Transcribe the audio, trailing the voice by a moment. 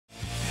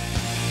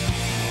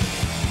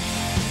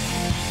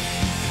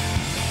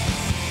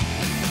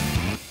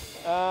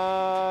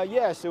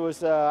Yes, it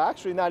was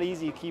actually not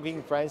easy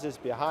keeping Francis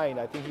behind.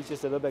 I think he's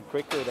just a little bit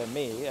quicker than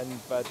me,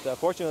 but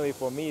fortunately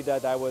for me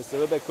that I was a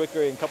little bit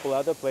quicker in a couple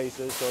other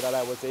places, so that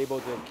I was able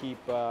to keep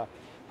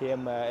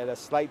him at a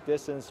slight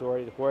distance, or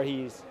where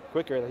he's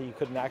quicker, that he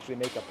couldn't actually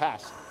make a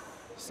pass.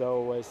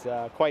 So it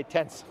was quite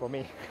tense for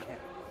me.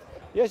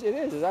 Yes, it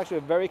is. It's actually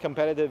a very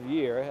competitive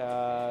year.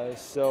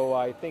 So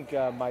I think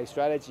my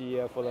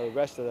strategy for the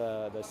rest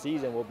of the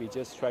season will be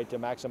just try to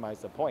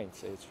maximize the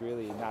points. It's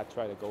really not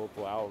try to go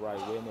for outright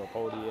win or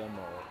podium,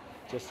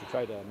 or just to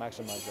try to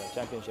maximize the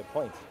championship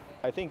points.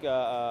 I think,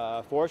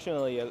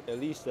 fortunately, at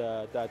least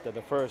that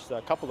the first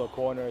couple of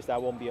corners,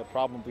 that won't be a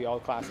problem for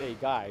all Class A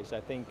guys. I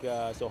think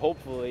so.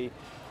 Hopefully,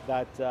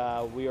 that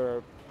we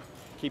are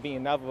keeping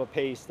enough of a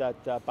pace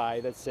that by,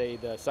 let's say,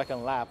 the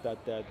second lap,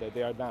 that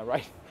they are not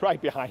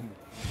right behind me.